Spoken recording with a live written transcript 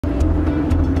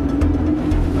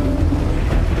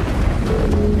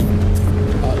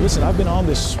Listen, I've been on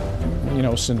this,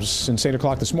 since 8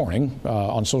 o'clock this morning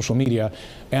on social media,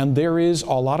 and there is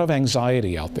a lot of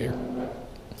anxiety out there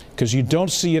because you don't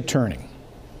see it turning,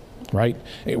 right?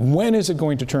 When is it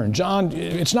going to turn? John,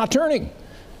 it's not turning.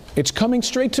 It's coming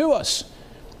straight to us.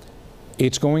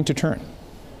 It's going to turn,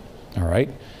 all right?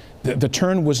 The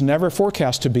turn was never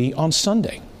forecast to be on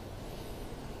Sunday.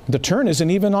 The turn isn't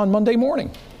even on Monday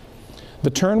morning. The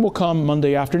turn will come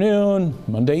Monday afternoon,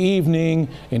 Monday evening,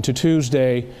 into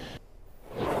Tuesday.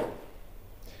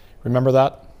 Remember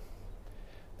that?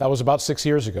 That was about 6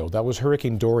 years ago. That was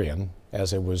Hurricane Dorian,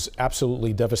 as it was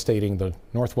absolutely devastating the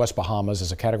northwest Bahamas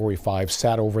as a Category 5,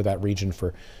 sat over that region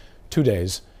for 2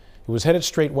 days. It was headed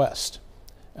straight west.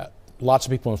 Lots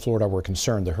of people in Florida were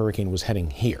concerned the hurricane was heading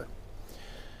here.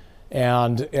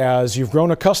 And as you've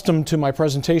grown accustomed to my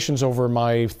presentations over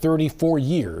my 34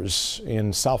 years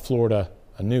in South Florida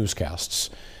newscasts,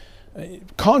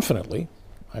 confidently,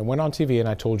 I went on TV and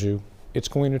I told you, it's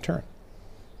going to turn.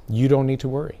 You don't need to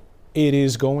worry. It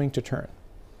is going to turn.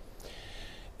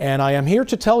 And I am here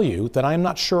to tell you that I am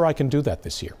not sure I can do that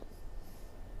this year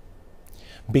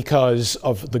because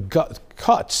of the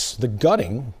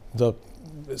gutting, the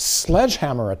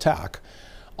sledgehammer attack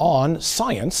on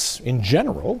science in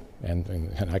general,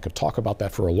 and I could talk about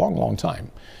that for a long, long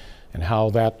time, and how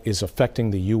that is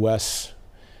affecting the U.S.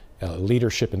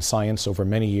 Leadership in science over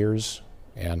many years,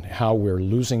 and how we're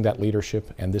losing that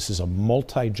leadership, and this is a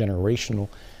multi-generational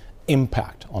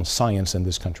impact on science in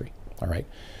this country, all right?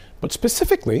 But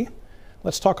specifically,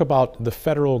 let's talk about the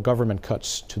federal government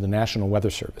cuts to the National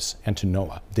Weather Service and to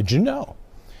NOAA. Did you know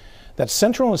that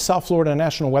Central and South Florida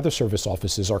National Weather Service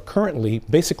offices are currently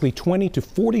basically 20 to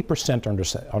 40%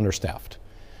 understaffed?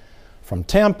 From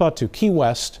Tampa to Key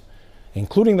West,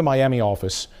 including the Miami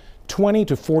office, 20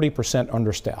 to 40%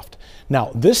 understaffed.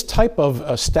 Now, this type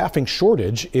of staffing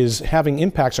shortage is having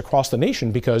impacts across the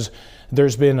nation because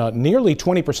there's been a nearly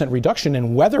 20% reduction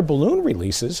in weather balloon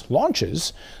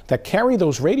launches that carry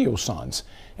those radiosondes.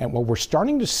 And what we're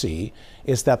starting to see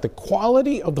is that the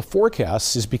quality of the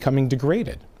forecasts is becoming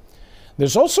degraded.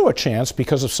 There's also a chance,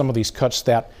 because of some of these cuts,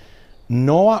 that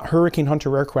NOAA Hurricane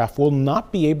Hunter aircraft will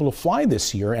not be able to fly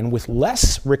this year, and with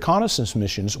less reconnaissance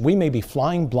missions, we may be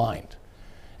flying blind.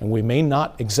 And we may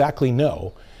not exactly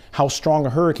know how strong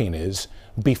a hurricane is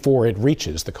before it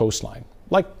reaches the coastline,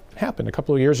 like happened a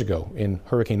couple of years ago in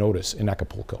Hurricane Otis in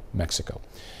Acapulco, Mexico.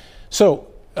 So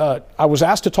I was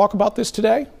asked to talk about this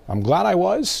today. I'm glad I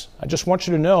was. I just want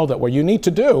you to know that what you need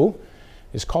to do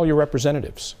is call your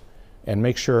representatives and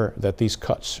make sure that these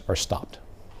cuts are stopped.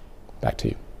 Back to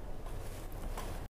you.